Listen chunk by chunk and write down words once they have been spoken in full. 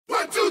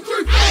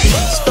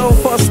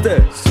Standvaste.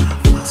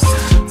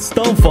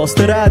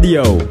 Standvaste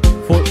radio.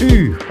 Voor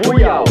u, voor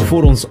jou,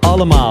 voor ons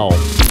allemaal.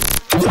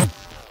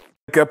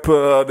 Ik heb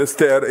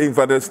een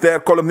van de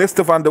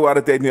ster-columnisten van de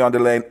Ware Tijd nu aan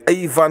de lijn.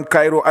 Ivan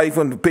Cairo.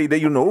 Ivan, PD,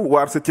 you know.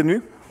 Waar zit je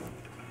nu?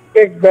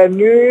 Ik ben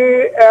nu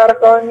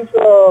ergens,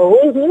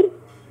 hoe is het?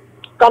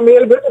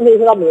 Kameelbrug.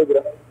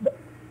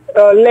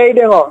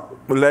 Leidingen.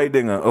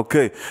 Leidingen,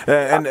 oké.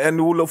 En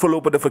hoe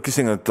verlopen de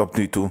verkiezingen tot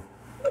nu toe?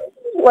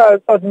 Wel,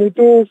 tot nu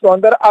toe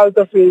zonder al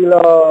te veel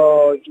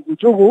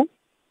jugu.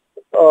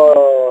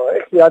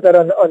 Ik zie dat er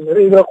een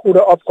redelijk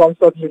goede opkomst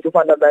tot nu toe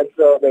van de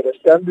mensen bij de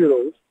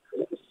stembureaus.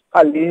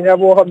 Alleen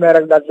hebben we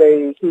gemerkt dat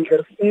bij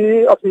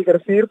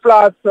zeker vier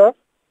plaatsen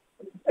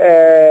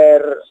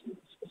er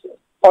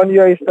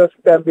onjuiste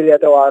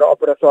stembiljetten waren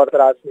op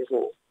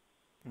resortraadsniveau.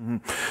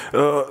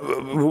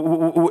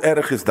 Hoe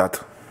erg is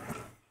dat?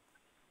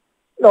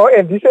 Nou,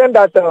 in die zin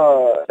dat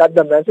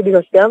de mensen die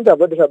gestemd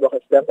hebben, dus hebben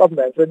gestemd op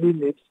mensen die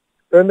niet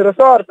hun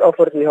resort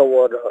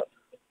vertegenwoordigen.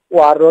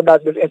 Waardoor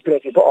dat dus in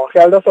principe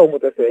ongeldig zou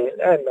moeten zijn.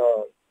 En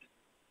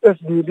dus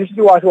die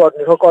situatie wordt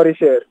nu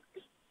gecorrigeerd.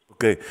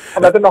 Okay.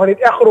 Omdat er nog niet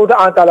echt grote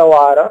aantallen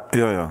waren.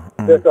 Ja.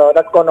 Dus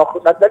dat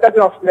is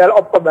nog snel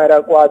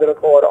opgemerkt, waardoor het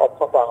worden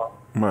opgevangen.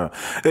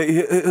 Maar,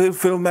 heel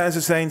veel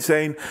mensen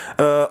zijn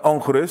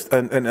ongerust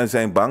en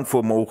zijn bang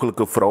voor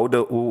mogelijke fraude.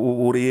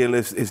 Hoe reëel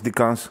is die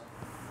kans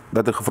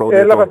dat er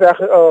gefraudeerd wordt? Eerlijk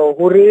gezegd,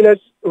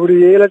 hoe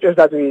reëel het is,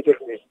 dat weet ik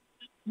niet.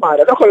 Maar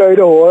de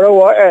geluiden horen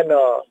we en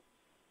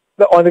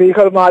de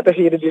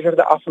onregelmatigheden die zich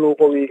de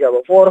afgelopen week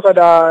hebben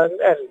voorgedaan.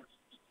 En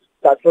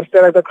dat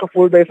versterkt het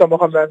gevoel bij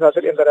sommige mensen dat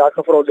er inderdaad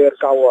gefraudeerd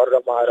kan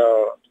worden. Maar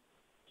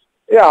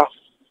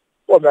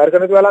we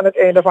merken het wel aan het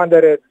einde van de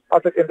rit.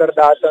 Als het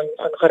inderdaad een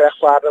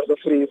gerechtvaardigde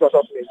vrees was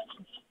of niet.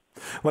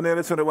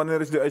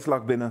 Wanneer is de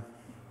uitslag binnen?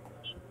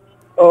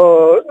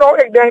 Nou,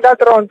 ik denk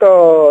dat rond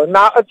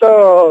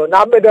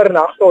na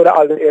middernacht zouden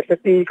al de eerste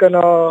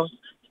tekenen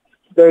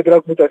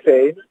duidelijk moeten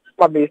zijn.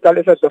 Maar meestal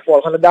is het de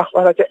volgende dag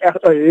dat je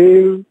echt een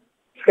heel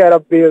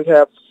scherp beeld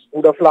hebt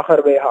hoe de vlag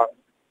erbij hangt.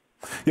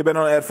 Je bent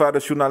een ervaren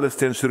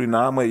journalist in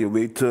Suriname. Je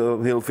weet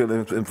heel veel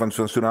van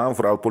Suriname,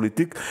 vooral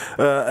politiek.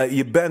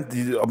 Je bent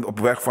op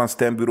weg van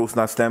stembureaus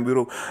naar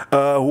stembureau.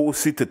 Hoe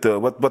ziet het?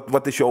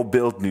 Wat is jouw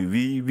beeld nu?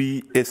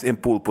 Wie is in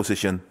pole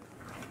position?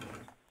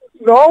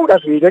 Nou,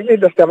 dat weet ik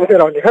niet. De stemmen zijn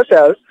nog niet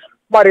geteld.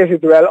 Maar je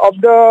ziet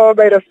wel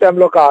bij de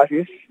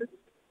stemlocaties.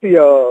 Zie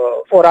je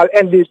vooral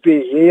NDP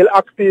heel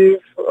actief,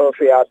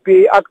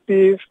 VAP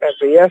actief,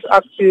 NPS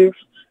actief.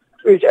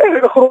 Weet je,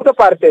 eigenlijk de grote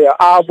partijen,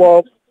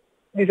 ABOP,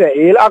 die zijn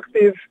heel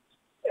actief.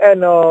 En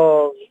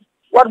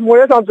wat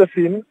mooi is om te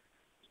zien,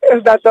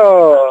 is dat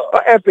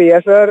een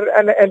NPS'er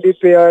en een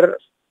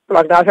NDP'er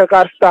vlak naast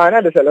elkaar staan.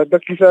 En dus de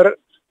kiezer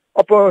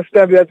op een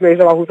stembiljet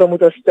wijzen van hoe ze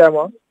moeten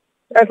stemmen.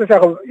 En ze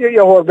zeggen,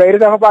 je hoort beide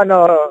zeggen van,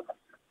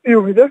 je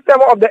hoeft niet te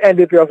stemmen op de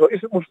NDP of zo.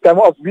 Je moet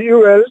stemmen op wie je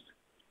wil.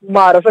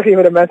 Maar ze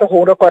geven de mensen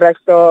gewoon de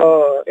correcte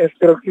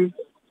instructies.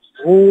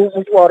 Hoe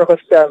moet worden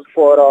gestemd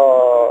voor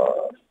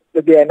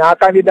de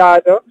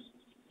DNA-kandidaten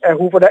en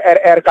hoe voor de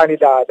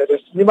RR-kandidaten.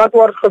 Dus niemand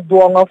wordt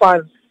gedwongen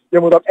van, je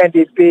moet op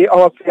NDP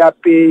of op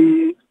VAP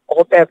of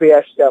op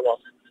NPS stemmen.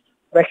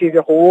 Men geeft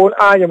je gewoon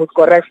aan, je moet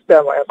correct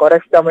stemmen. En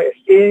correct stemmen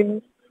is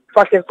 1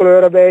 vakje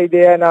kleuren bij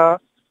DNA.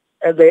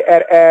 En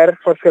bij RR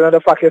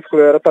verschillende vakjes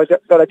kleuren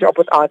totdat je op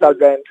het aantal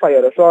bent van je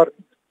resort.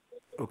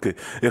 Oké.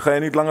 Je ga je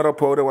niet langer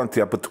ophouden, want je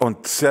hebt het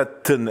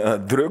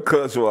ontzettend druk,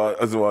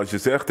 zoals je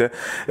zegt. Hè.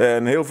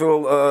 En heel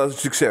veel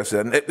succes.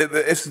 En,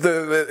 is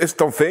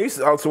het een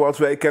feest, zoals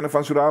wij kennen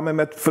van Suriname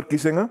met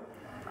verkiezingen?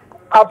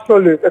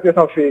 Absoluut, het is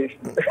een feest.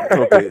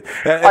 Okay.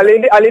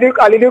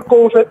 Alleen die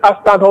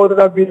COVID-afstand houdt het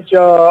een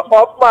beetje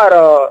op, maar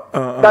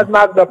dat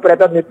maakt de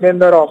pret er niet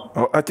minder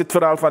op. Had je het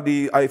verhaal van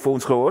die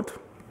iPhones gehoord?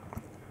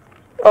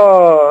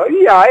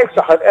 Ja, ik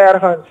zag het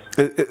ergens.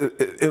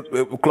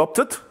 Klopt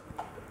het?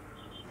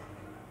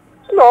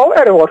 Nou,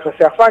 er wordt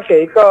gezegd van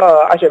kijk,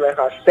 als je bent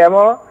gaan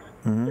stemmen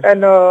en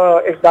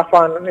ik dacht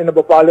van in een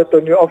bepaalde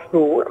tenue of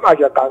zo, maak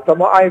je kans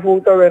om een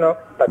iPhone te winnen.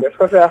 Dat is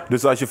gezegd.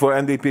 Dus als je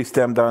voor NDP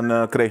stemt,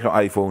 dan krijg je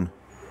een iPhone?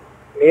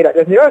 Nee, dat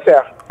is niet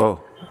gezegd. Oh.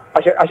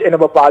 Als je in een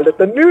bepaalde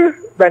tenue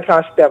bent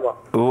gaan stemmen.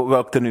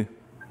 Welk tenue?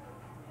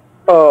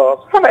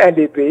 Van de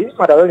NDP,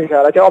 maar dat wil niet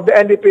zeggen dat je op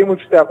de NDP moet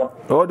stemmen.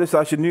 Oh, dus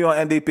als je nu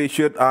een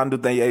NDP-shirt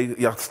aandoet en jij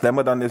gaat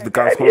stemmen, dan is de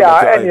kans groot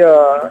dat je...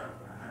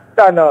 Ja,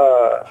 en dan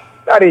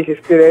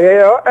registreer je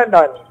je en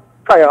dan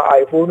kan je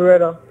een iPhone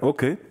winnen.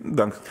 Oké,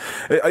 dank.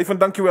 Hey, Ivan,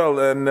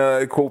 dankjewel en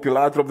ik hoop je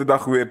later op de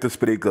dag weer te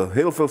spreken.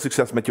 Heel veel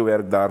succes met je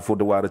werk daar voor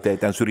de Ware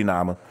Tijd en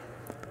Suriname.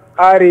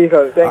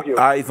 Regel, thank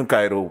you. Ivan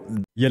Cairo.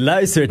 Je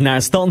luistert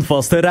naar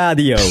Standvaste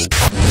Radio.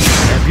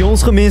 Heb je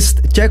ons gemist?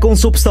 Check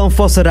ons op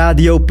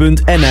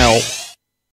standvasteradio.nl.